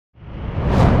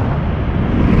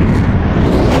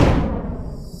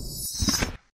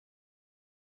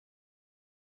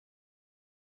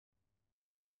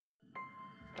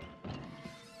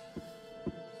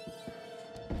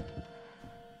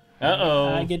Uh-oh.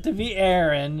 I get to be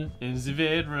Aaron. In the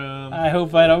bedroom. I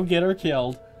hope I don't get her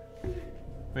killed.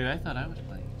 Wait, I thought I was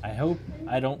playing. I hope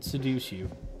I don't seduce you.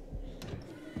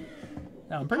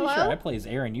 No, I'm pretty Hello? sure I play as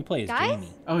Aaron. You play as Guys?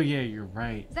 Jamie. Oh, yeah, you're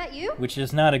right. Is that you? Which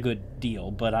is not a good deal,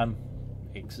 but I'm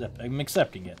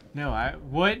accepting it. No,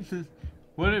 what?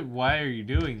 Why are you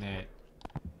doing that?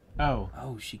 Oh.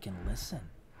 Oh, she can listen.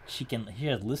 She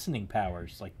has listening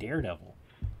powers like Daredevil.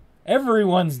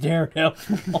 Everyone's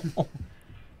Daredevil.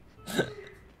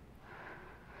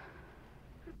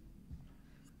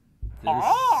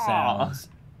 This sounds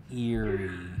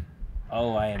eerie.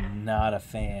 Oh, I am not a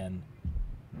fan.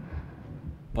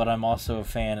 But I'm also a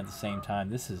fan at the same time.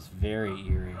 This is very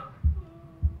eerie.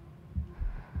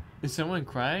 Is someone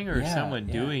crying or is someone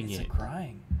doing it's it? It's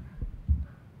crying.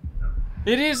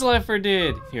 It is Left 4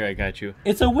 Dead. Here, I got you.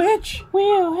 It's a witch.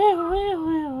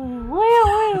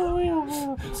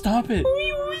 Stop it.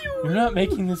 You're not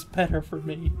making this better for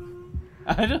me.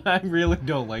 I really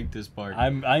don't like this part.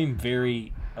 I'm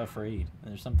very afraid.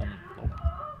 There's something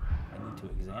I need to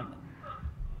examine.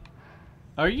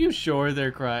 Are you sure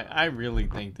they're crying? I really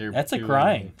think they're. That's a doing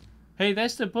crying. it. Hey,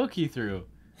 that's the book he threw.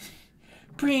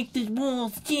 Break the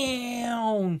walls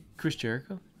down. Chris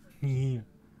Jericho? Yeah.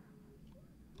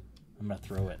 I'm gonna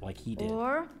throw it like he did.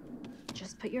 Or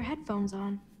just put your headphones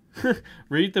on.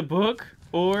 Read the book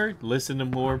or listen to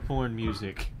more porn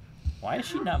music. Why is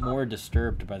she not more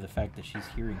disturbed by the fact that she's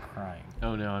hearing crying?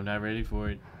 Oh no, I'm not ready for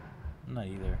it. I'm not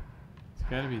either. It's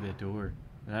gotta be that door.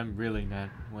 And I'm really not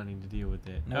wanting to deal with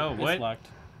that. No, what? It's locked.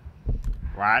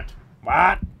 What?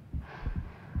 What?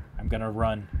 I'm gonna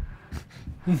run.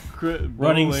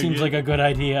 Running seems like a good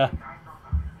idea.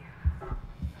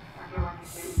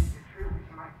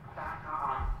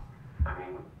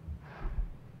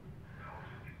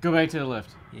 Go back to the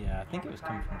left. Yeah, I think it was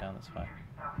coming from down this way.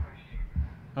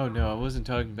 Oh no, I wasn't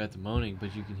talking about the moaning,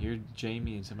 but you can hear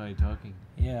Jamie and somebody talking.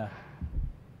 Yeah.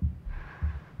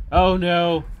 Oh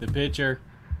no, the picture.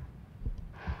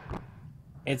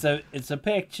 It's a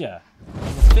picture.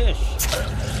 It's a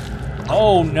fish.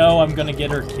 Oh no, I'm gonna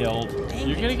get her killed. Dang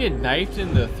You're it. gonna get knifed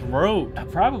in the throat. I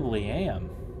probably am.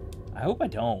 I hope I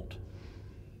don't.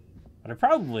 But I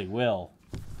probably will.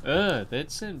 Ugh,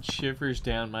 that sent shivers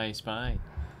down my spine.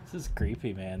 This is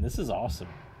creepy, man. This is awesome,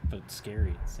 but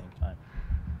scary at the same time.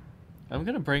 I'm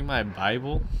gonna bring my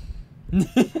Bible.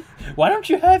 Why don't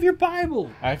you have your Bible?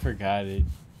 I forgot it.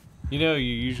 You know,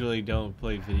 you usually don't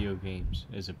play video games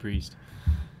as a priest.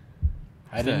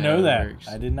 I That's didn't not how know it that. works.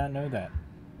 I did not know that.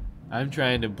 I'm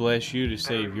trying to bless you to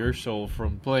save your soul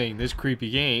from playing this creepy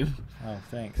game. Oh,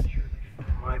 thanks.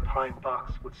 My pine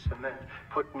box would cement,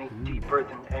 put me deeper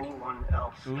than anyone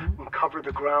else, Ooh. and cover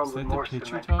the ground Is with that the more picture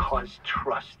cement, talking? cause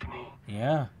trust me.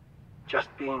 Yeah. Just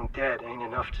being dead ain't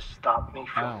enough to stop me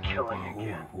I from don't like killing that.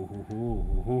 again.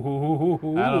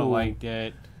 I don't like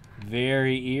that.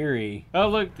 Very eerie. Oh,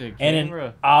 look, the And camera.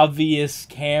 an obvious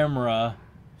camera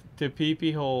The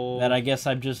pee-pee hole. that I guess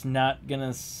I'm just not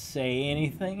gonna say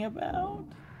anything about.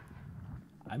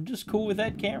 I'm just cool with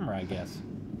that camera, I guess.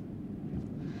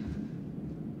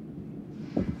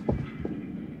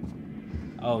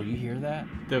 Oh, you hear that?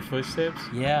 The footsteps?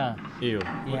 Yeah. Ew.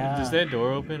 Yeah. Does that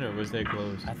door open or was that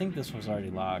closed? I think this was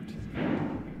already locked.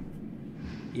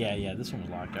 Yeah, this one was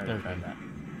locked. I already Okay. tried that.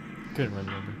 Couldn't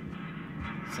remember.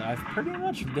 So I've pretty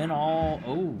much been all...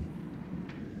 Oh.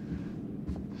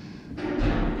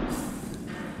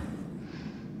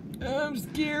 I'm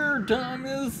scared,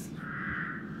 Thomas.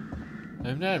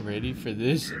 I'm not ready for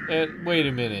this. Wait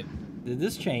a minute. Did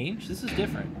this change? This is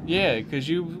different. Yeah, because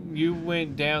you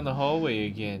went down the hallway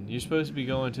again. You're supposed to be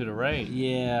going to the right.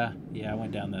 Yeah, I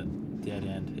went down the dead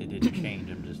end. It didn't change.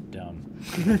 I'm just dumb.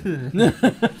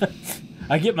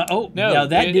 I get my... Oh, no,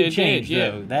 that it did change,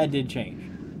 yeah. though. That did change.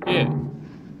 Yeah.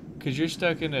 Because you're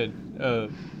stuck in a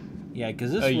Yeah,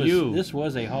 because A U. this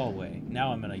was a hallway.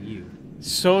 Now I'm in a U.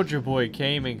 soldier boy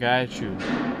came and got you.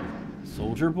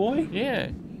 Soldier Boy?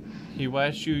 Yeah. He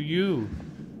watched you.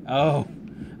 Oh.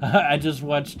 I just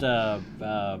watched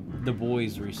The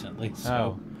Boys recently,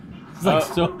 so... It's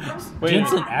like, wait a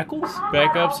Jensen Ackles?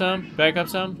 Back up some. Back up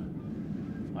some.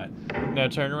 What? Now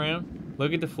turn around.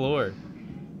 Look at the floor.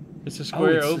 It's a Oh,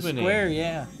 square it's opening. a square,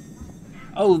 yeah.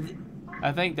 Oh,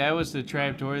 I think that was the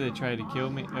trap door that tried to kill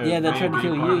me. yeah, that tried to maybe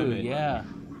kill part of you. it. Yeah.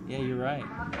 Yeah, you're right.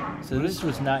 So this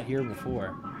was not here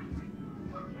before.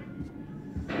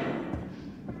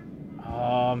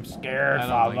 Oh, I'm scared, I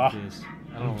don't Father. like this.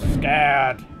 I don't I'm like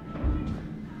scared.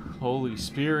 Holy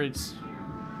spirits.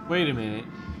 Wait a minute.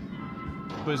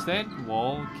 Was that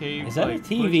wall cave? Is that a like,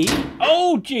 TV? pushed-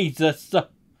 Oh, Jesus.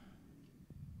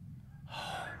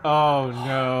 Oh,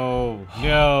 no.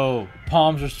 No.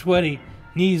 Palms are sweaty.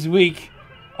 Knees weak.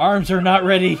 Arms are not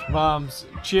ready. Mom's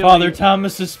chili. Father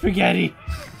Thomas's spaghetti.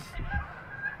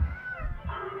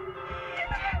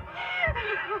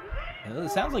 It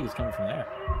sounds like it's coming from there.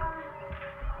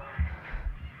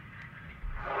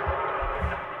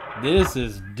 This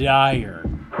is dire.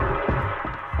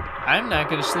 I'm not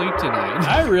gonna sleep tonight.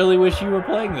 I really wish you were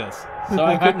playing this, so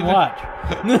I couldn't watch.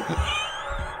 You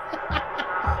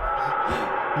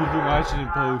can watch it in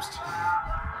post.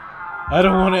 I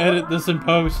don't want to edit this in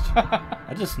post.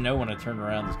 I just know when I turn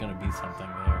around there's going to be something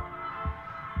there.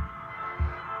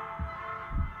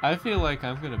 I feel like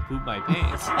I'm gonna poop my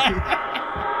pants.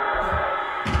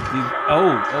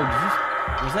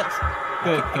 Was that...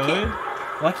 Good.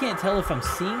 Well, I can't tell if I'm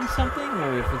seeing something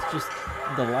or if it's just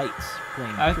the lights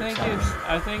playing. I think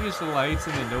it's the lights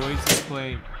and the noise that's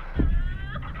playing.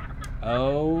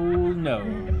 Oh no!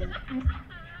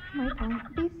 My phone.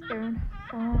 Be scared.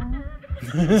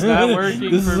 It's not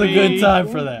working. This for is me. a good time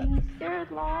for that. Be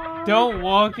scared, Lord. Don't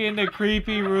walk in the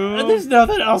creepy room. There's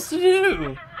nothing else to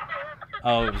do.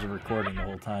 Oh, it was a recording the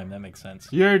whole time. That makes sense.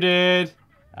 You're dead.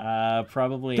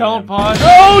 Probably. Don't pause.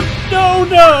 Oh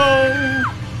no!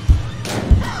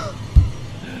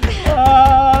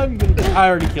 I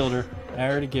already killed her.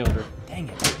 Dang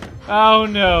it. Oh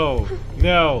no!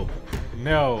 No!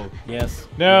 No! Yes.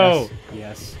 No.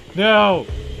 Yes. No!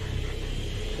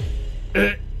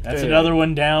 That's another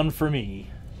one down for me.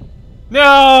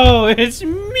 No! It's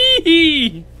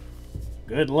me!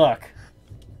 Good luck.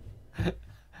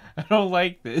 I don't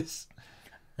like this.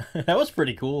 That was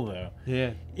pretty cool, though.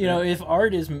 Yeah. You know, if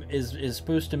art is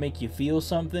supposed to make you feel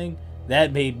something,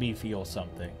 that made me feel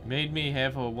something. Made me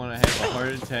want to have a heart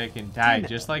attack and die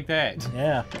just like that.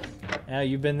 Yeah. Yeah,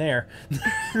 you've been there.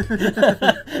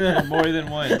 More than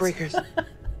once. Breakers.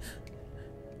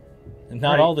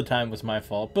 Not all the time was my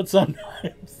fault, but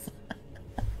sometimes.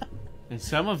 And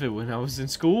some of it when I was in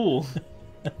school.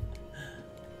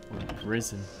 Or in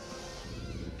prison.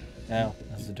 Oh,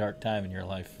 that's a dark time in your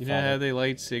life. You know how they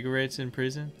light cigarettes in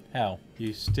prison? How?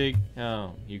 You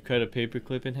you cut a paper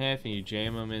clip in half and you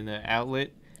jam them in the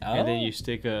outlet, and then you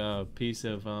stick a piece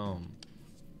of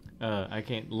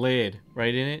lead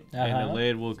right in it, and the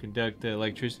lead will conduct the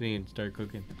electricity and start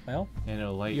cooking. Well, and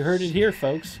it'll light. You heard it here,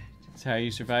 folks. That's how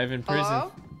you survive in prison.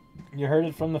 Hello? You heard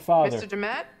it from the father. Mr.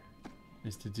 Demet?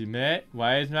 Mr. Demet,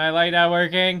 why is my light not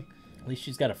working? At least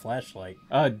she's got a flashlight.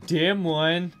 A dim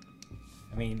one.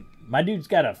 I mean, my dude's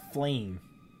got a flame.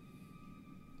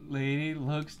 Lady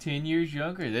looks 10 years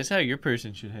younger. That's how your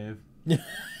person should have. I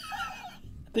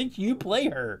think you play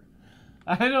her.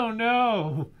 I don't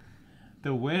know.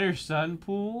 The Winter Sun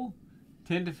Pool,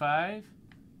 10 to 5.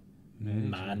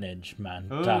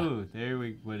 Management. Oh,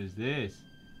 what is this?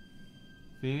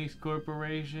 Phoenix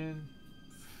Corporation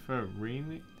for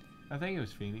Phoenix? I think it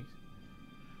was Phoenix.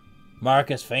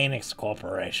 Marcus Phoenix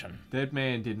Corporation. That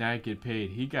man did not get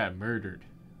paid. He got murdered.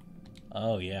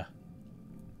 Oh, yeah.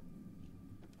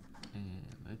 And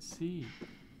let's see.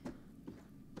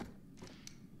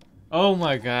 Oh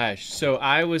my gosh. So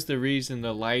I was the reason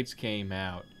the lights came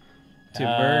out. To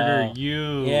murder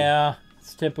you. Yeah.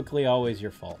 It's typically always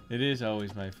your fault. It is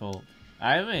always my fault.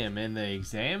 I am in the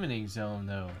examining zone,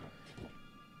 though.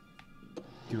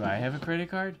 Do I have a credit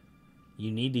card? You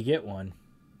need to get one.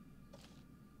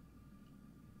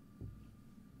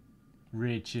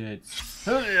 Richard.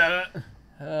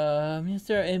 Mr.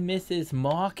 and Mrs.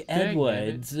 Mark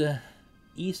Edwards,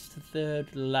 East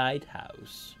Third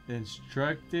Lighthouse.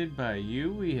 Instructed by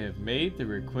you, we have made the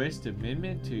request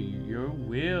amendment to your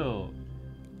will.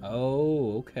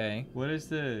 Oh, okay. What is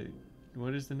the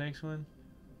next one?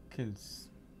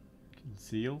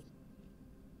 Conceal?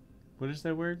 What is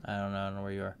that word? I don't know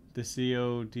where you are. The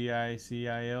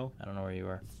CODICIL? I don't know where you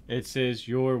are. It says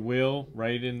your will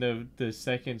right in the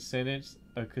second sentence.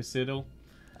 A codicil.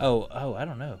 Oh, I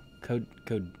don't know. Code. I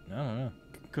don't know.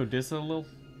 Codicil?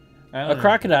 A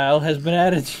crocodile has been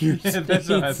added to your Yeah, that's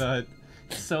what I thought.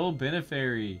 Sole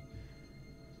beneficiary,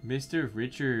 Mr.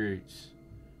 Richards.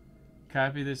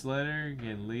 Copy this letter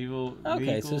and legal.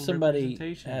 Okay, legal so somebody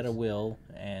representations. had a will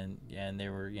and they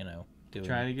were, doing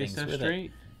Trying to get things stuff with straight.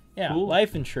 It. Yeah, Cool.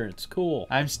 life insurance, cool.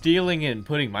 I'm stealing it and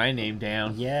putting my name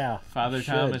down. Yeah, Father you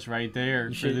Thomas should. right there You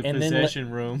for should. the And then possession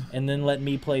room. And then let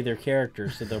me play their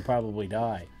characters, so they'll probably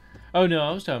die. Oh no,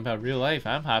 I was talking about real life.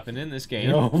 I'm hopping in this game.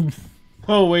 No.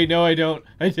 Oh wait, no, I don't.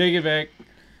 I take it back.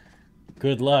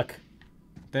 Good luck.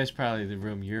 That's probably the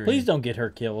room you're Please in. don't get her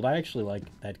killed. I actually like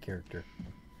that character.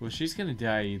 Well, she's gonna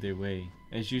die either way.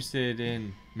 As you said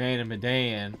in Man of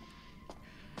Medan,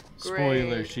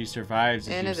 Spoiler, Great. she survives,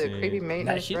 as Into you the said. creepy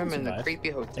maintenance she room didn't in the survive. creepy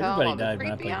hotel Everybody on the died when I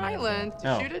creepy played Mass island to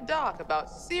Oh. shoot a doc about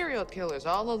serial killers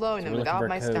all alone So and we're looking for without a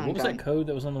my code. stun What was gun. that code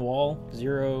that was on the wall?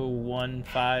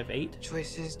 0158?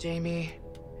 Choices, Jamie.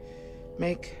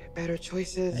 Make better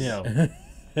choices. No.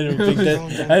 I don't think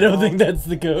that. I don't think that's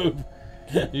the code.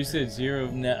 You said 0,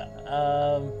 No,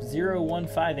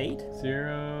 0158?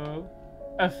 0,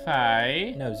 a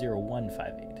 5. No,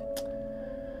 0158.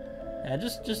 Yeah,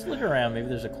 just look around. Maybe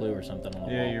there's a clue or something on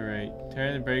the Yeah, wall. you're right.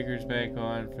 Turn the breakers back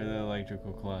on for the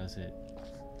electrical closet.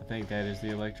 I think that is the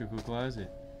electrical closet.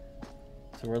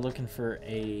 So we're looking for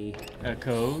a A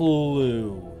code?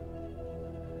 clue.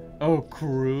 Oh,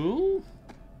 crew?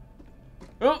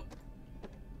 Oh!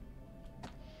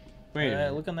 Wait a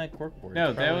minute. Look on that corkboard. No,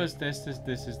 It's that probably- was this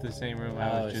is the same room I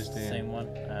Oh, was it's just the in. same one.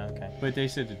 Oh, okay. But they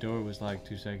said the door was locked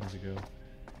 2 seconds ago.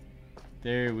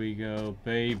 There we go,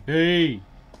 baby.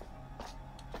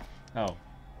 Oh.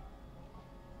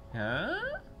 Huh?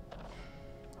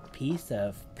 Piece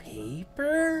of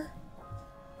paper.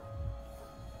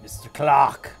 Mr.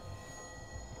 Clock.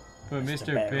 But Mr.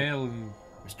 Mr. Bell. Bell,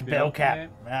 Mr. Bellcap.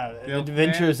 Bellcap. Bellcap.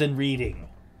 Adventures in reading.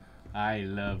 I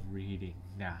love reading.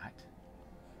 Not.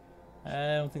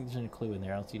 I don't think there's any clue in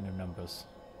there. I don't see no numbers.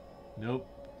 Nope.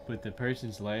 But the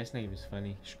person's last name is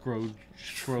funny. Schroeder.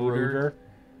 Schroeder.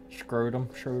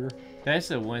 Schroeder. That's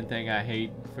the one thing I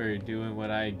hate for doing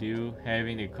what I do,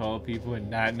 having to call people and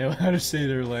not know how to say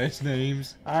their last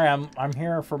names. Hi, I'm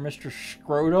here for Mr.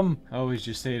 Scrotum. I always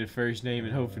just say the first name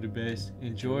and hope for the best.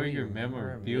 Enjoy your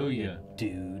memorabilia.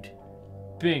 Dude.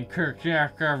 Ben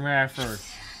Kirkjacker.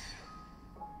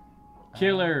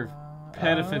 Killer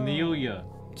pedophilia.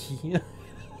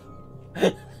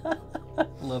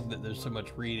 Love that there's so much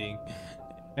reading.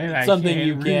 And I Something can't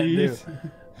you can't read. do.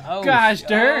 Oh, Gosh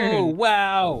darn. Oh,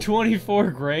 wow.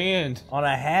 24 grand. On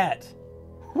a hat.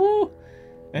 Whew.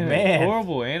 And Man. a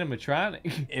horrible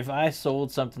animatronic. If I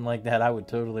sold something like that, I would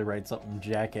totally write something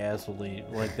jackassly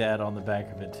like that on the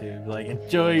back of it too. Like,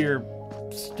 enjoy your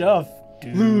stuff,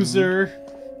 dude. Loser.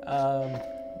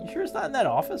 You sure it's not in that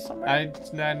office somewhere?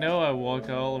 I know I walked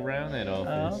all around that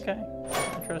office. Oh, okay.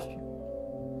 I trust you.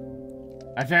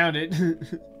 I found it.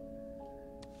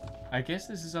 I guess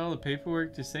this is all the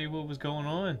paperwork to say what was going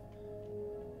on.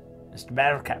 Mr.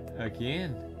 Battlecap.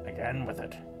 Again, with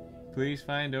it. please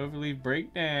find overleaf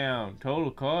breakdown.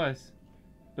 Total cost.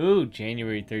 Ooh,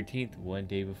 January 13th, one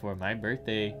day before my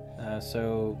birthday.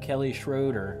 So Kelly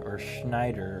Schroeder or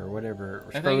Schneider or whatever,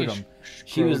 or I think it's Scrotum.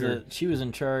 Schroeder. She was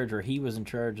in charge, or he was in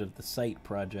charge of the site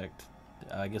project.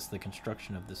 I guess the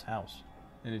construction of this house.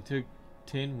 And it took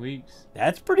 10 weeks.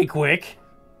 That's pretty quick.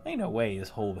 Ain't no way this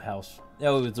whole house.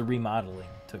 Oh, it was the remodeling.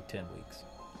 Took 10 weeks.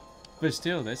 But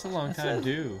still, that's a long That's time it.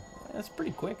 too. That's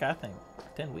pretty quick, I think.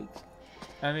 10 weeks.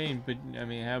 I mean,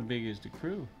 how big is the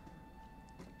crew?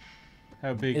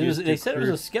 How big It was, is the they said it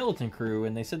crew? was a skeleton crew,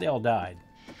 and they said they all died.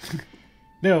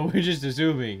 No, we're just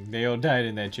assuming they all died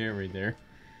in that chair right there.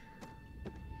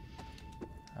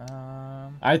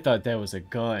 I thought that was a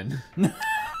gun.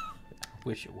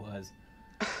 Wish it was.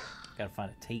 Gotta find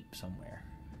a tape somewhere.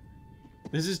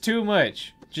 This is too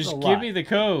much. Just a give lot. me the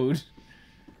code.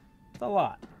 It's a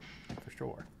lot, for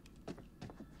sure.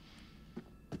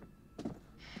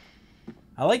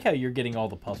 I like how you're getting all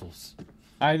the puzzles.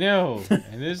 I know,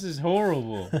 and this is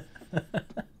horrible.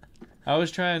 I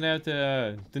was trying out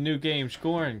the new game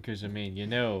Scorn because I mean, you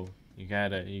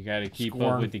gotta keep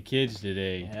Scorn. up with the kids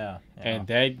today. Yeah. And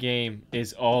that game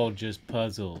is all just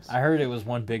puzzles. I heard it was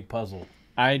one big puzzle.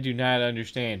 I do not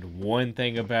understand one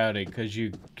thing about it because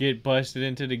you get busted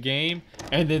into the game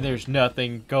and then there's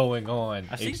nothing going on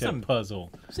I've seen except some-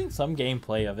 puzzle. I've seen some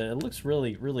gameplay of it. It looks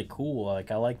really, really cool.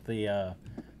 Like I like the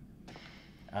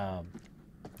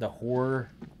horror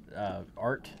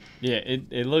art. Yeah,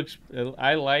 it looks.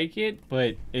 I like it,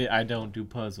 but I don't do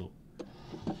puzzle.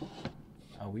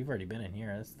 Oh, we've already been in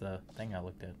here. That's the thing I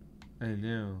looked at. I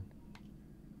know.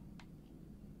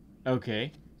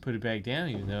 Okay, put it back down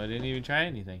even though I didn't even try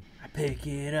anything. I pick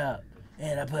it up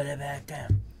and I put it back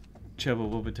down. Chubba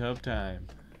wubba tub time.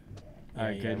 I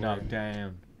Yeah, get we're- knocked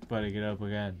down, but I get up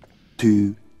again.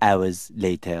 2 hours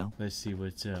later. Let's see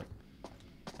what's up.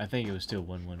 I think it was still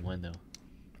 111 though.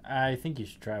 I think you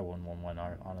should try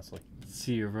 111. Honestly,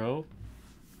 0,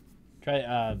 try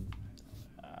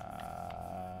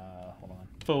hold on.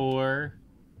 4,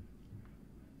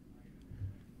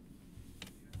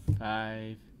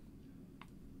 5,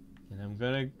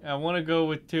 and I want to go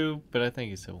with 2, but I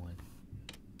think it's a 1.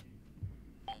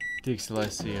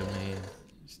 Dyslexia, man,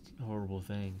 just horrible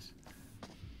things.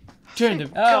 Turn the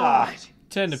God! power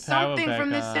Something back from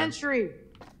this on. century.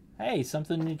 Hey,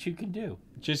 something that you can do.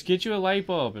 Just get you a light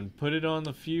bulb and put it on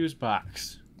the fuse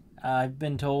box. I've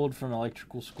been told from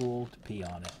electrical school to pee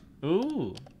on it.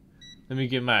 Ooh. Let me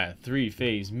get my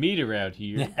 3-phase meter out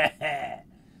here.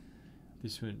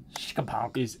 This one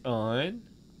Shkaponk. is on.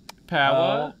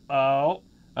 Power. Oh.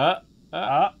 I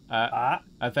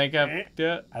think I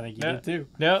think you did too.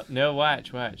 No,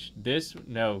 watch. This,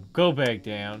 no, go back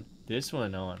down. This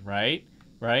one on, right?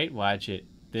 Watch it.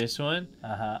 This one.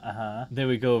 Then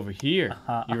we go over here.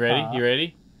 You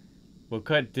ready? We'll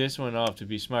cut this one off to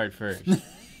be smart first.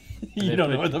 You don't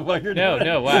know what the fuck you're doing.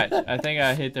 No, watch. I think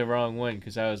I hit the wrong one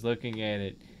because I was looking at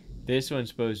it. This one's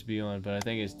supposed to be on, but I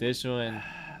think it's this one,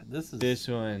 this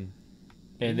one,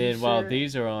 and then while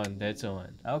these are on, that's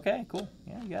on. Okay, cool.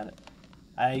 Yeah, you got it.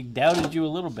 I doubted you a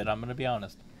little bit, I'm going to be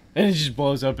honest. And it just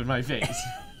blows up in my face.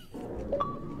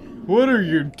 What are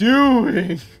you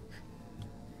doing?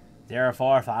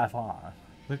 0455.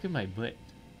 Look at my butt.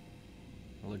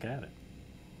 Look at it.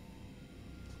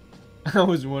 I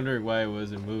was wondering why it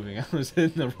wasn't moving. I was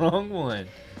hitting the wrong one.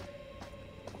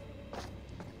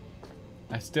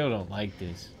 I still don't like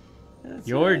this.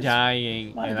 You're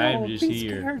dying, and I'm just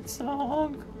here. Scared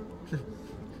song.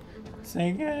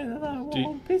 Sing it, and I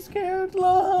won't be scared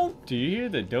long. Do you hear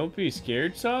the "Don't Be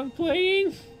Scared" song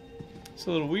playing? It's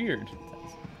a little weird.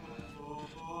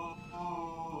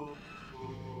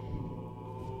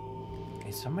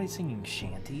 Is somebody singing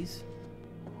shanties?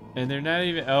 And they're not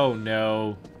even. Oh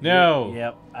no! No!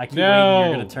 Yep. I keep No.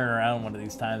 waiting. You're gonna turn around one of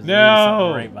these times. And No. there's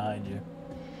something right behind you.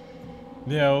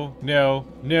 No!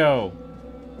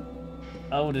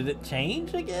 Oh, did it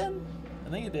change again? I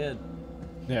think it did.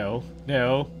 No!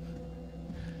 No,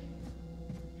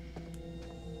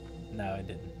 it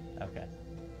didn't. Okay.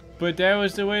 But that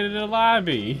was the way to the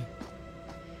lobby.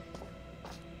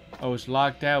 Oh, it's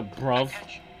locked out, bruv.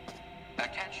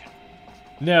 Attention.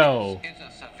 No! This is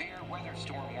a severe weather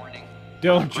storm warning.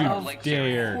 Don't you Of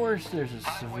dare! course, there's a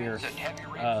severe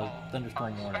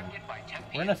thunderstorm warning.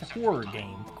 We're in a horror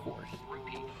game, of course.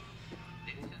 Repeat.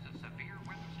 This is a severe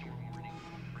weather storm warning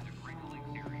for the Great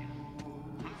Lakes area.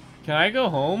 Can I go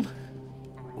home?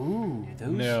 Ooh, those.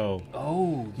 No.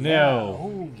 Oh, yeah. No.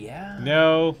 Oh, yeah.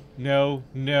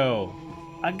 No.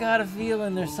 I got a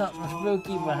feeling there's something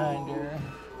spooky behind her.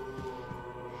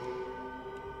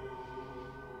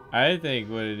 I think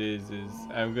what it is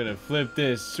I'm gonna flip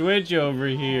this switch over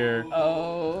here.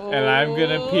 Oh. And I'm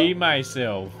gonna pee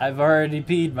myself. I've already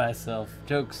peed myself.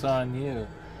 Joke's on you.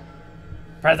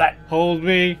 Press that. Hold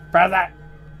me. Press that.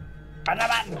 Press the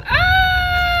button.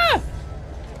 Ah!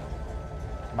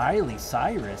 Miley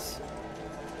Cyrus.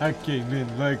 I came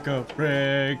in like a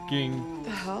wrecking The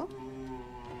hell?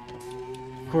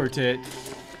 quartet.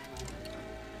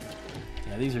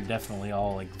 Yeah, these are definitely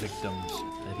all like victims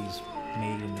that he's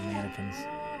made into mannequins.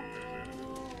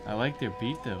 I like their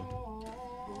beat though.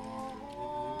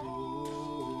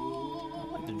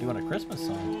 Like they're doing a Christmas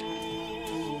song.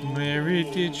 Mary,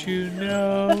 did you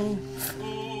know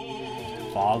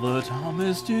Father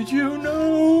Thomas, did you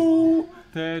know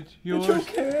that that your your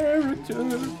character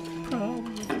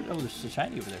probably... Oh, there's a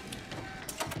shiny over there.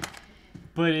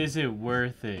 But is it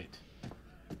worth it?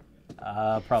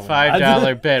 Probably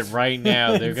 $5 bet right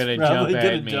now. They're It's gonna probably jump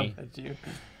gonna at me. jump at you.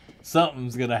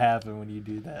 Something's gonna happen when you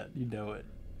do that. You know it.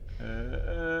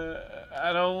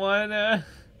 I don't wanna.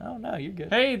 Oh no, you're good.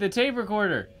 Hey, the tape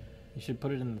recorder. You should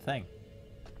put it in the thing.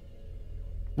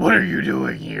 What are you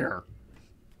doing here?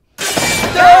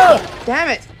 Damn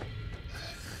it!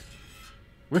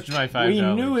 Where's my $5? We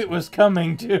knew it was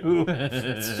coming too.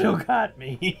 It still got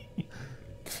me.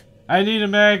 I need a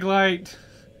mag light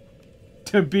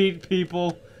to beat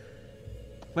people.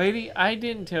 Lady, I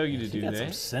didn't tell you to She do got some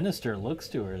that. sinister looks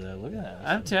to her though. Look at that.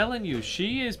 I'm telling you,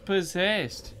 she is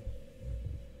possessed.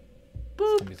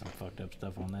 There's gonna be some fucked up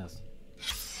stuff on this.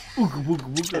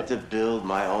 I had to build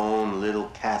my own little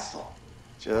castle,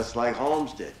 just like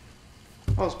Holmes did.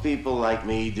 Most people like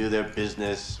me do their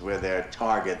business where their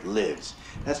target lives.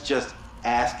 That's just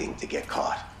asking to get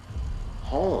caught.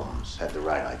 Holmes had the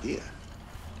right idea.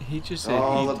 He just said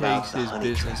All he about takes the his honey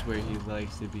business trap. where he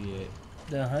likes to be at.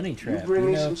 The honey You trap. bring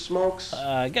me know, some smokes?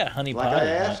 I got honey Like pot I in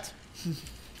asked? it.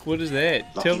 What is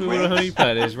that? Lucky Tell me what a breaks.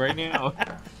 honeypot is right now.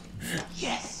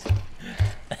 Yes.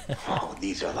 Oh,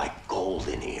 these are like gold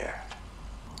in here.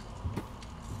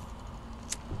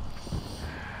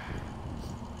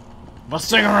 My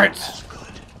cigarettes! That's good.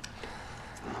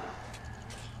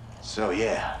 So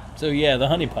yeah, So yeah, the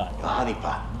honey pot. a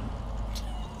honeypot.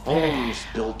 Holmes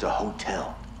built a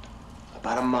hotel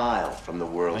about a mile from the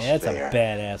World's Man, that's a Fair.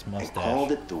 badass And mustache.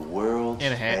 called it the World's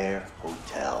And a hat. Fair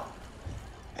Hotel.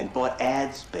 And bought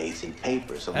ad space in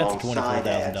papers That's a alongside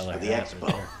ads $24,000 for the hat expo.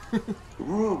 right there.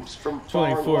 Rubes from far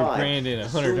and 24 wide grand and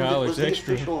assumed it was $100 the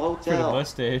extra official for the hotel.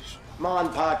 mustache. Ma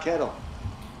and Pa Kettle.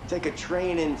 Take a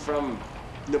train in from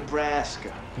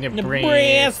Nebraska.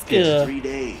 Nebraska. It's 3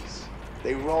 days.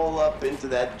 They roll up into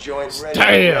that joint ready to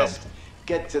Damn. rest,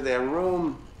 get to their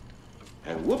room,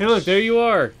 and whoops. Hey, look, there you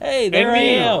are. Hey, there and I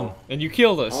me. am. And you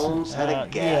killed us. Holmes had a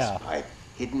gas yeah. pipe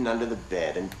hidden under the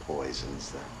bed and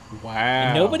poisons them. Wow.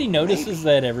 And nobody notices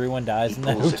that everyone dies in He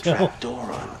that pulls a hotel. trap door on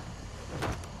them.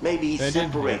 Maybe he That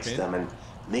didn't separates happen. them and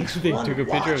makes They one took a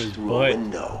picture watch of his through butt. a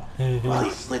window while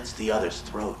he slits the other's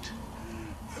throat.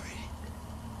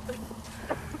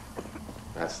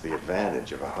 That's the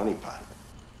advantage of a honeypot.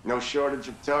 No shortage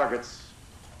of targets.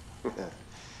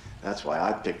 That's why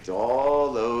I picked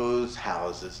all those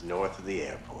houses north of the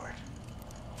airport.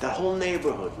 That whole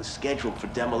neighborhood was scheduled for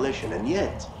demolition, and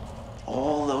yet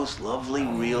all those lovely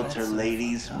realtor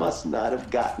ladies must not have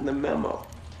gotten the memo.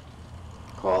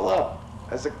 Call up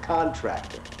as a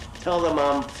contractor. Tell them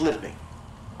I'm flipping.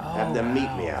 Have them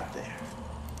meet me out there.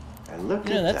 And look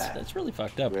You know, at that's that. that's really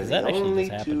fucked up We're because the that actually only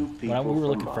just two happened when we people were for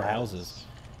looking for miles. houses.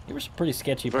 There were some pretty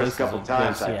sketchy First places couple to go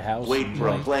times see a I house. wait for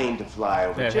a Like, plane to fly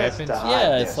over That just happens? to hide yeah,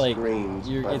 their it's like screams,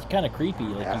 but it's kind of creepy.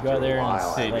 Like you after go a there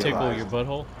while, and They I tickle realized your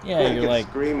butthole. yeah, they you're could like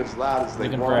scream as loud as they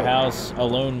looking for a wanted. house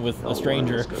alone with No a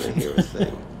stranger. one was gonna hear a thing.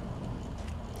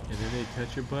 And then they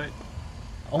touch your butt.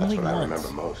 Only That's what I once.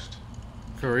 remember most.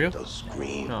 For real? Those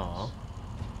screams. Aw.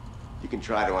 You can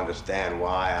try to understand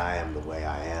why I am the way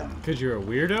I am. Because you're a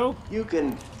weirdo? You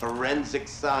can forensic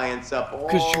science up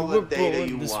Because you all were the data you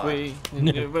born this want. way.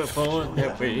 And you were born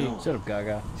that way. Shut up,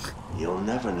 Gaga. You'll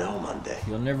never know Monday.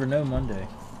 You'll never know Monday.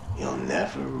 You'll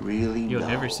never really You'll know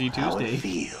never see how Tuesday. it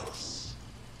feels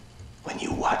when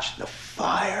you watch the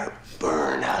fire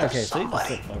burn out Okay, of so eat the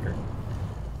somebody. sick fucker.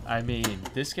 I mean,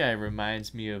 this guy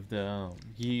reminds me of the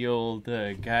ye old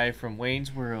guy from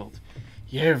Wayne's World.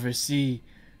 You ever see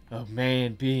a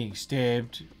man being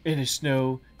stabbed in the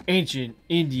snow? Ancient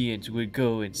Indians would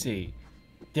go and say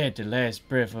that the last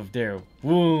breath of their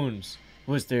wounds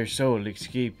was their soul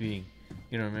escaping.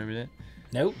 You don't remember that?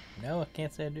 Nope. No, I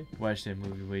can't say I do. Watched that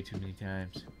movie way too many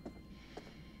times.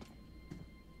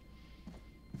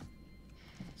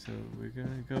 So we're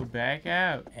gonna go back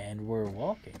out. And we're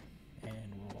walking. And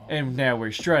we're walking. And now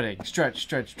we're strutting. Strut,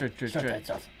 strut, strut, strut, Strut strut. that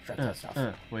stuff. Strut that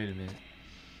stuff. Wait a minute.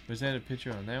 Was that a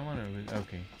picture on that one? Or was,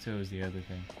 okay, so it was the other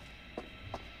thing.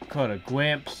 Called a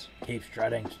Gwamps. Keep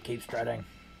strutting. Keep strutting.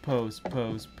 Pose,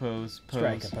 pose, pose, pose.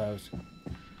 Strike a pose. I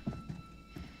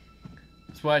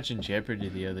was watching Jeopardy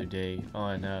the other day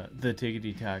on the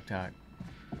Tickety Talk Talk.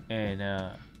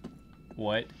 And,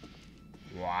 what?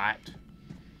 What?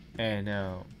 And,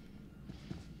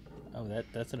 Oh,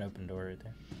 that's an open door right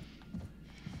there.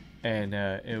 and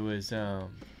it was of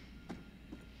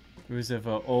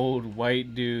an old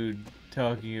white dude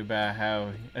talking about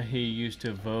how he used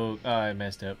to vote. Oh, I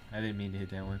messed up. I didn't mean to hit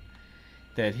that one.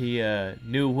 That he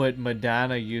knew what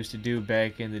Madonna used to do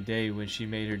back in the day when she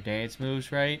made her dance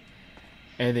moves, right?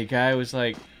 And the guy was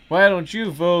like, "Why don't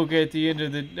you vogue at the end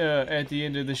of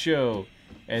the show?"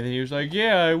 And then he was like,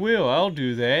 "Yeah, I will. I'll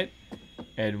do that."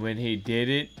 And when he did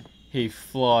it, he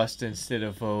flossed instead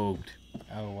of vogued.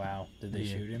 Oh, wow. Did they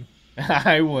Yeah. shoot him?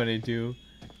 I wanted to.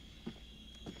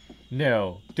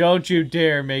 No, don't you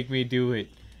dare make me do it.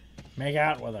 Make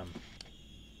out with him.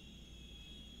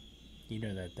 You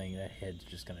know that thing, that head's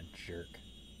just gonna jerk.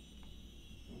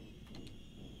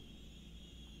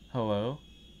 Hello?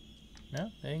 No,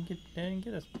 they didn't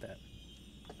get us with that.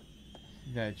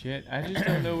 Not yet. I just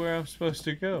don't know where I'm supposed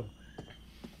to go.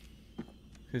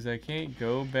 Because I can't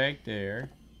go back there.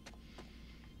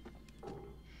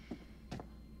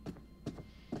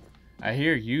 I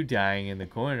hear you dying in the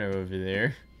corner over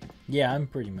there. Yeah, I'm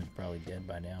pretty much probably dead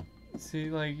by now. See,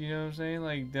 like, you know what I'm saying?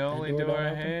 Like, the only door door don't I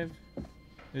open? have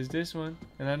is this one.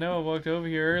 And I know I walked over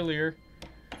here earlier.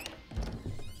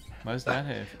 Must not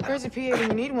have. Where's a PA when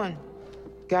you need one?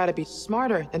 Gotta be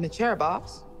smarter than the chair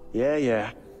box.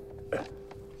 Yeah.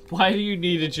 Why do you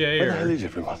need a chair? is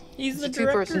everyone? He's the It's a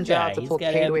two-person director job guy. to He's pull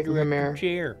gotta Kate have away a from the director mirror.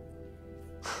 chair.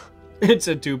 It's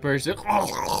a two-person.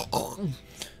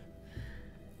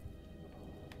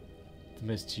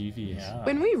 Mischievous. Yeah.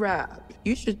 When we wrap,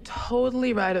 you should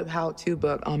totally write a how-to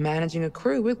book on managing a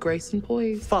crew with grace and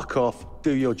poise. Fuck off.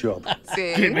 Do your job.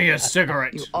 See? Give me a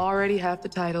cigarette. You already have the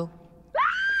title.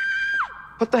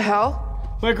 What the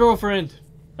hell? My girlfriend.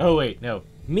 Oh, wait, no.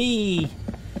 Me.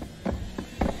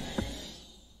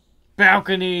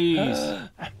 Balconies.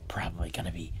 I'm probably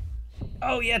gonna be.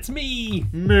 Oh yeah, it's me.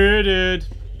 Murdered.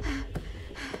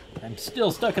 I'm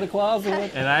still stuck in a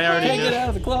closet. And I already Can't get know, out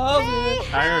of the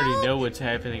closet. I already know what's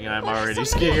happening and I'm already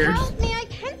scared. Help me, I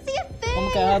can't see a thing. Oh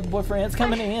my god, the boyfriend's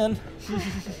coming in.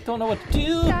 Don't know what to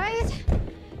do.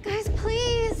 Guys,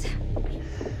 please.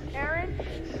 Aaron?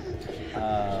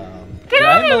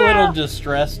 I'm a little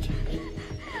distressed.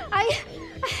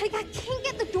 I can't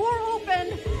get the door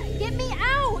open. Get me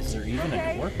out. Is there even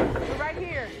a door? We're right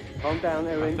here. Calm down,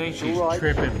 I Erin. think It's she's all right.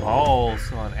 tripping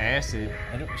balls on acid.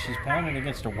 She's pounding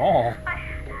against a wall.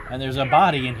 And there's a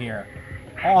body in here.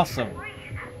 Awesome.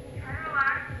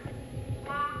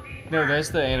 No, that's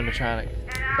the animatronic.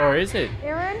 Or is it?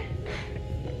 Aaron?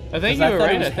 I think 'Cause you were thought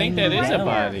it right. was I think that hanging is a down. He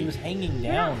body. was hanging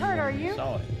You're down. not hurt, are when we you?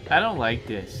 saw it. I don't like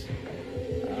this.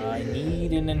 I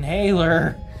need an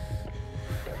inhaler.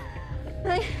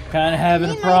 I Kind of having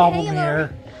a need my problem inhaler.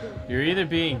 here. You're either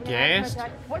being gassed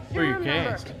What's or your you're room number?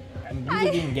 gassed. I'm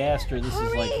either getting gassed or this is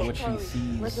like Hurry. what she Where's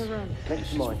sees. the room? Next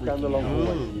She's mine, down the freaking long out.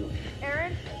 hallway from you.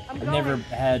 Aaron, I'm I've going. never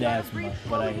had Gotta asthma, breathe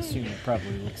but I slowly. assume it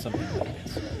probably looks something like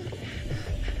this.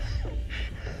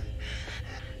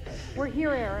 We're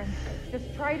here, Aaron.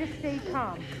 Just try to stay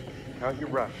calm. Count your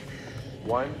breath.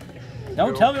 1,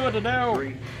 Don't 2, tell me what to do.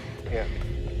 3,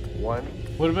 in. 1,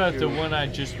 What about the 2, one I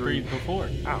just 3, breathed before?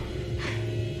 out.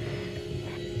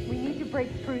 We need to break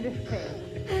through this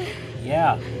thing.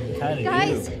 Yeah, kind of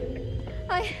Guys, do.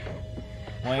 I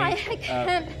Wait,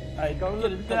 can't. I'm Go and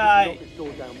gonna look, die. knock this door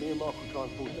down. Me and Mark will try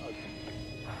and force it open.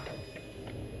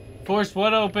 Force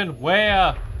what open?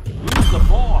 Where? Use the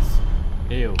boss.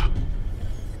 Ew.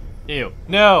 Ew.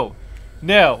 No.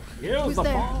 No. Use Who's the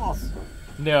there? boss.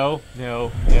 No.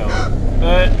 No. No.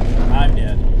 I'm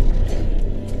dead.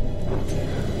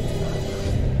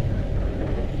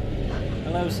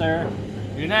 Hello, sir.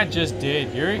 You're not just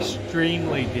dead. You're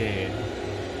extremely dead.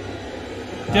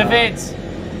 Defense.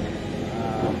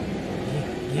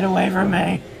 Get away from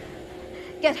me.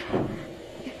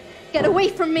 Get away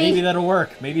from me. Maybe that'll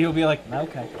work. Maybe he'll be like,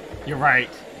 okay. You're right.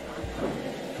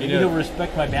 Maybe You know- he'll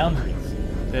respect my boundaries.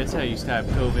 That's how you stop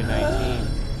COVID-19.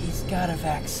 He's got a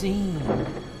vaccine.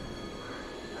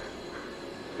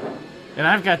 And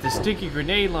I've got the sticky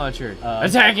grenade launcher. Uh,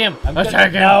 Attack him! I'm gonna-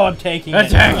 Attack him! No, I'm taking it.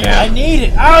 Attack him! I need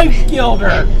it. I killed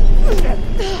her.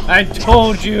 I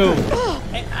told you!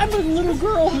 I'm a little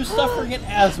girl who's suffering an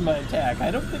asthma attack. I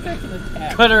don't think I can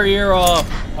attack. Cut her ear off!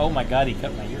 Oh my god, he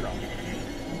cut my ear off.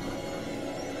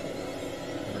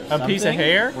 Or A piece of something?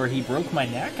 hair? Where he broke my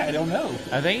neck? I don't know.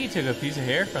 I think he took a piece of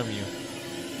hair from you.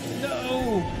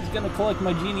 No! He's gonna collect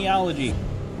my genealogy.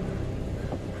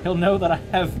 He'll know that I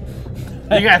have...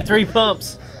 You got 3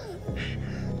 pumps.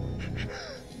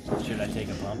 Should I take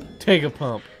a pump? Take a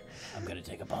pump. I'm gonna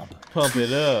take a pump. Pump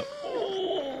it up.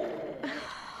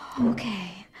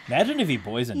 Okay. Imagine if he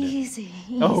poisoned it. Easy.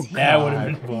 Oh, easy. That would have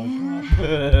been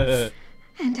fun.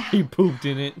 And He pooped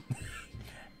in it.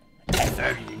 I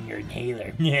farted in your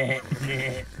inhaler.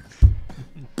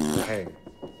 Hey,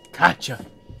 Gotcha.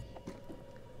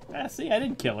 See, I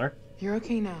didn't kill her. You're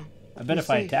okay now. I bet You're if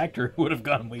I safe. attacked her, it would have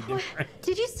gone way different.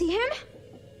 did you see him?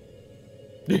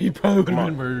 He probably would have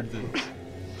been murdered.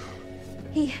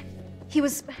 He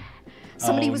was.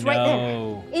 Somebody Oh, was right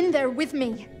no. there, in there with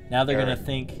me. Now they're gonna Aaron,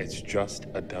 think. it's just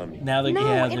a dummy. Now they're No,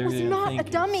 yeah, it they're was gonna not think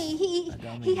a dummy. it's a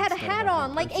dummy He had a instead of hat real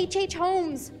on, like person. H.H.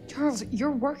 Holmes. Charles,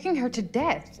 you're working her to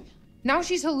death. Now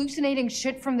she's hallucinating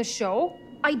shit from the show?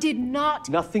 I did not.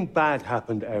 Nothing bad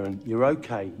happened, Erin. You're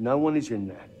okay. No one is in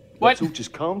there. What? Let's all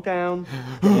just calm down.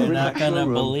 You're not gonna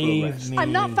believe me.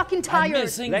 I'm not fucking tired. I'm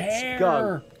missing Let's hair.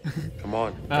 go. Come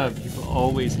on. You've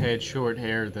always had short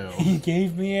hair, though. He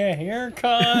gave me a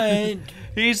haircut.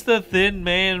 He's the thin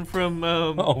man from,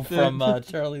 from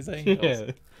Charlie's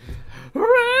Angels. Yeah.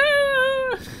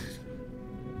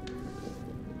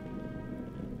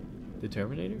 The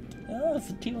Terminator? Oh, it's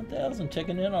the T-1000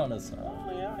 checking in on us. Oh,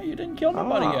 yeah, you didn't kill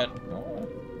nobody Ah. yet. Oh.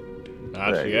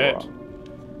 Not There you yet.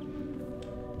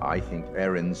 are. I think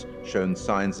Erin's shown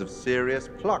signs of serious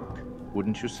pluck,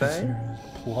 wouldn't you say?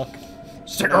 Pluck.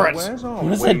 Cigarettes! Where's our What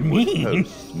does that wayward mean?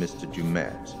 host, Mr.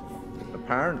 Dumet?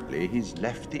 Apparently, he's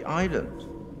left the island.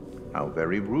 How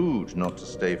very rude not to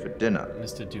stay for dinner.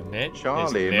 Mr. Dumet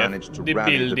Charlie has left managed to the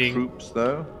rally the building. troops,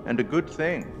 though, and a good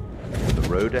thing. The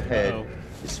road ahead Uh-oh.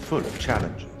 is full of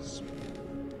challenges.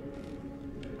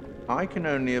 I can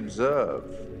only observe,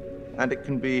 and it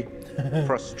can be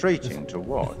frustrating to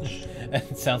watch.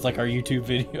 It sounds like our YouTube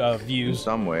video In views.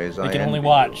 some ways, We I can only envy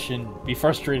watch and be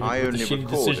frustrated I with the only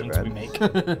shitty record decisions we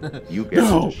make. you get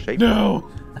to shape No!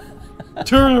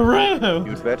 Turn around!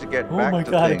 You'd better get Oh back my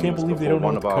to God, I things can't believe they before don't know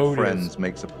one what of our code is. friends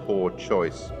makes a poor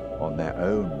choice on their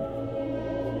own.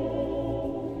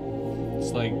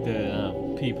 It's like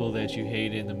the people that you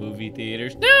hate in the movie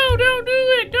theaters. No, don't do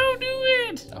it! Don't do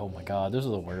it! Oh my god, those are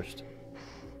the worst.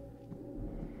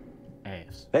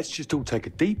 Ass. cigarettes. Let's just all take a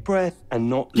deep breath and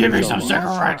not Give me lose some our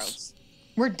minds. cigarettes.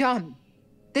 We're done.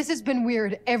 This has been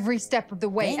weird every step of the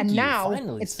way, Thank and you. now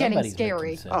Finally, it's getting somebody's scary.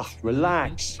 making sense. Oh,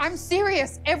 relax. I'm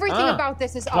serious. Everything about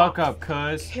this is Fuck off. up,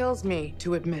 cuz. Kills me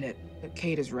to admit it, but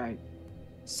Kate is right.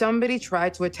 Somebody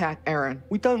tried to attack Aaron.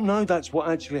 We don't know that's what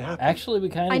actually happened. Actually, we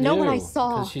kind of do. I know what I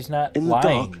saw. Because she's not In the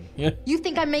lying. dark. Yeah. You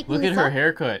think I'm making Look this at her up?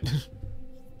 haircut.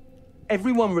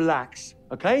 Everyone relax,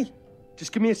 okay?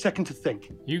 Just give me a second to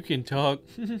think. You can talk.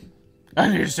 I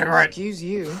need a cigarette. Excuse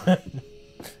you.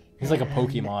 He's like a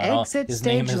Pokemon. huh? Exit His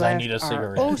name stage is I need a left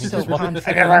cigarette. are oh He so just wants-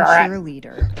 confident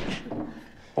cheerleader.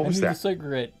 What I was need a that?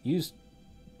 cigarette. Use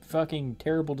fucking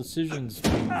terrible decisions.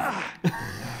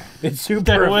 It's super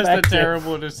That was the effective.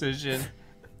 terrible decision.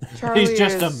 Charlie He's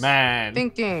just a is man.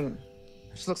 Thinking.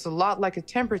 This looks a lot like a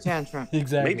temper tantrum.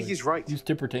 Exactly. Maybe he's right. Use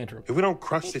temper tantrum. If we don't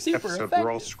crush this Super episode, we're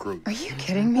all effective. screwed. Are you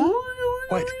kidding me?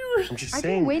 What? I'm just I've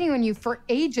saying. been waiting on you for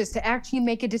ages to actually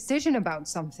make a decision about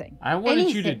something. I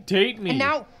wanted you to Anything. date me. And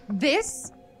now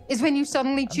this is when you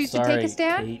suddenly choose to Sorry, take a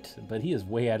stand? Kate, but he is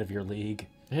way out of your league.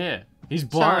 Yeah, he's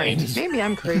Sorry, blind. maybe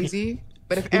I'm crazy,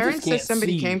 but if He Aaron just can't says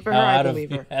somebody see came for her, how I out of-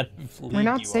 believe her. out of league We're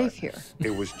not you safe are. here.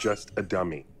 It was just a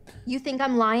dummy. You think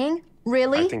I'm lying?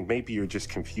 Really? I think maybe you're just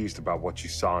confused about what you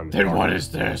saw in the Then dark. what is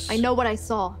this? I know what I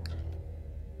saw.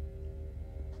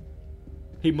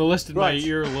 He molested Right. my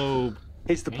earlobe.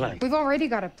 Here's the plan. We've already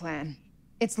got a plan.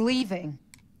 It's leaving.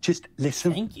 Just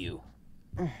listen. Thank you.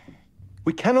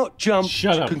 We cannot jump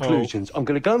Shut to up, Ho. conclusions. I'm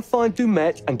going to go and find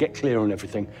Dumet and get clear on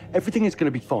everything. Everything is going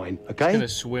to be fine, okay? Gonna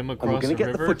swim And we're across going the to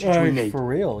get the river. footage we need. For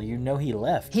real, you know he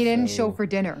left. He didn't so- show for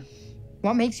dinner.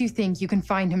 What makes you think you can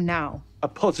find him now? A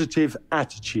positive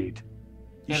attitude.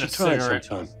 You And a should try it cigarette.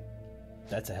 sometime.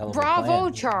 That's a hell of a Bravo,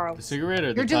 plan. The Charles. cigarette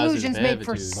or the Your delusions positive make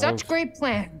for attitude? such great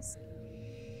plans.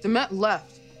 Demet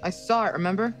left. I saw it,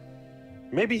 remember?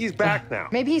 Maybe he's back now.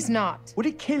 Maybe he's not. Would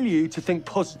it kill you to think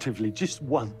positively just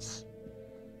once?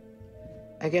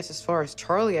 I guess as far as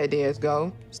Charlie ideas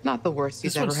go, it's not the worst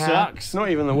he's This one ever had. sucks. It's not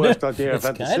even the worst idea I've It's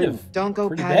had to kind see. of Don't go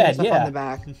pretty patting bad, yourself yeah. on the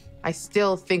back. I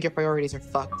still think your priorities are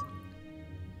fucked.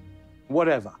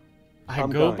 Whatever. I I'm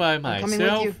go going. by I'm coming with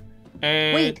myself you.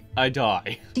 and Wait. I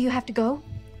die. Do you have to go?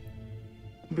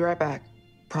 Be right back.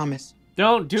 Promise.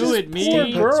 Don't do Just it, poor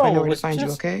me. girl. So I know where to was find you,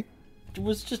 just- okay?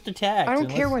 Was just attacked. I don't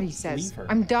and care let's what he says. leave her.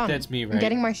 I'm done. That's me, I'm right?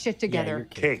 getting my shit Yeah, you're together.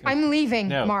 Kate. Kate. I'm leaving,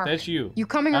 No, Mark. that's you. You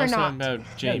coming I or was talking not? about No,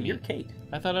 Jamie. you're Kate.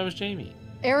 I thought I was Jamie.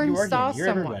 Aaron You are saw Jamie. You're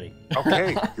someone.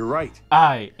 everybody. Okay, you're right.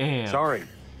 I am. Sorry.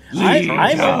 I'm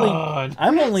only God.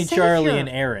 I'm We're not only safe Charlie here. and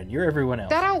Aaron. You're everyone else.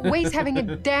 That outweighs having a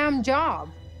damn job.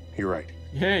 You're right.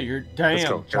 Yeah, you're Let's damn.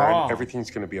 go. Aaron, job. everything's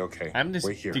gonna be okay. I'm the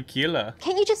Wait here. tequila.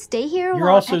 Can't you just stay here You're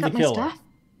while also I pack the up my killer. stuff?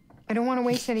 I don't want to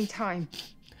waste any time.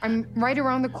 I'm right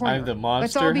around the corner. I'm the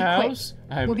Let's all monster be house.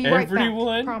 quick. I'm We'll be right back.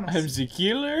 everyone. Promise. I'm the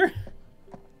killer.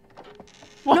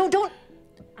 No, don't.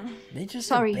 They just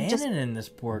Sorry, abandoning this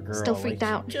poor girl. still freaked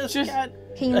like, out. she Just, Just- got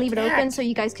Can you leave it open attacked. so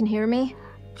you guys can hear me?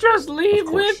 Just leave Of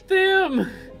course. with them.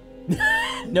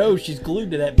 No, she's glued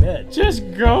to that bed.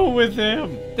 Just go with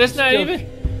him. That's not Still-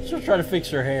 even. She'll try to fix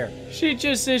her hair. She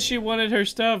just said she wanted her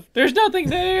stuff. There's nothing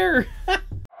there.